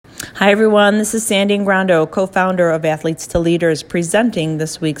Hi everyone, this is Sandy Ingrando, co-founder of Athletes to Leaders, presenting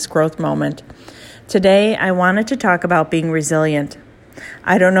this week's growth moment. Today, I wanted to talk about being resilient.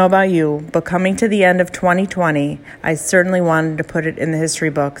 I don't know about you, but coming to the end of 2020, I certainly wanted to put it in the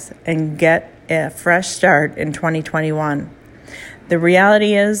history books and get a fresh start in 2021. The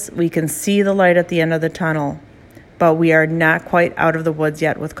reality is we can see the light at the end of the tunnel, but we are not quite out of the woods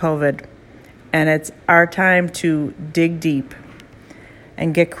yet with COVID. And it's our time to dig deep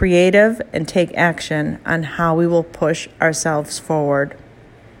and get creative and take action on how we will push ourselves forward.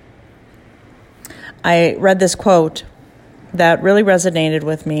 I read this quote that really resonated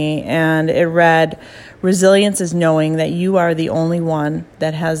with me, and it read, "Resilience is knowing that you are the only one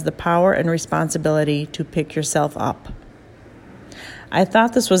that has the power and responsibility to pick yourself up." I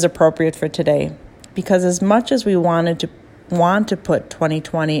thought this was appropriate for today because as much as we want to put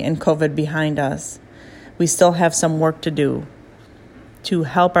 2020 and COVID behind us, we still have some work to do to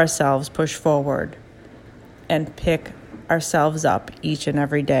help ourselves push forward and pick ourselves up each and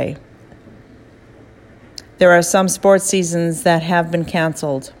every day. There are some sports seasons that have been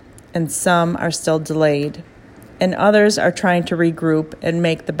canceled, and some are still delayed, and others are trying to regroup and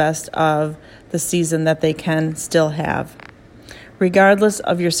make the best of the season that they can still have. Regardless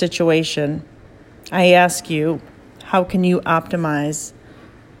of your situation, I ask you, how can you optimize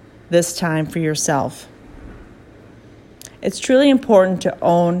this time for yourself? It's truly important to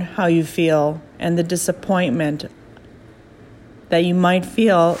own how you feel and the disappointment that you might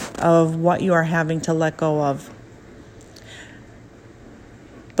feel of what you are having to let go of.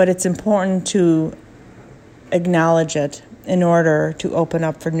 But it's important to acknowledge it in order to open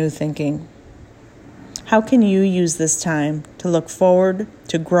up for new thinking. How can you use this time to look forward,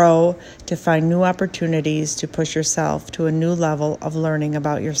 to grow, to find new opportunities to push yourself to a new level of learning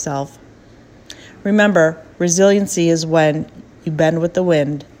about yourself? Remember, resiliency is when you bend with the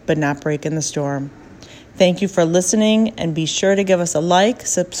wind, but not break in the storm. Thank you for listening, and be sure to give us a like,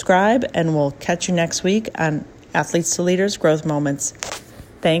 subscribe, and we'll catch you next week on Athletes to Leaders Growth Moments.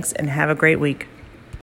 Thanks, and have a great week.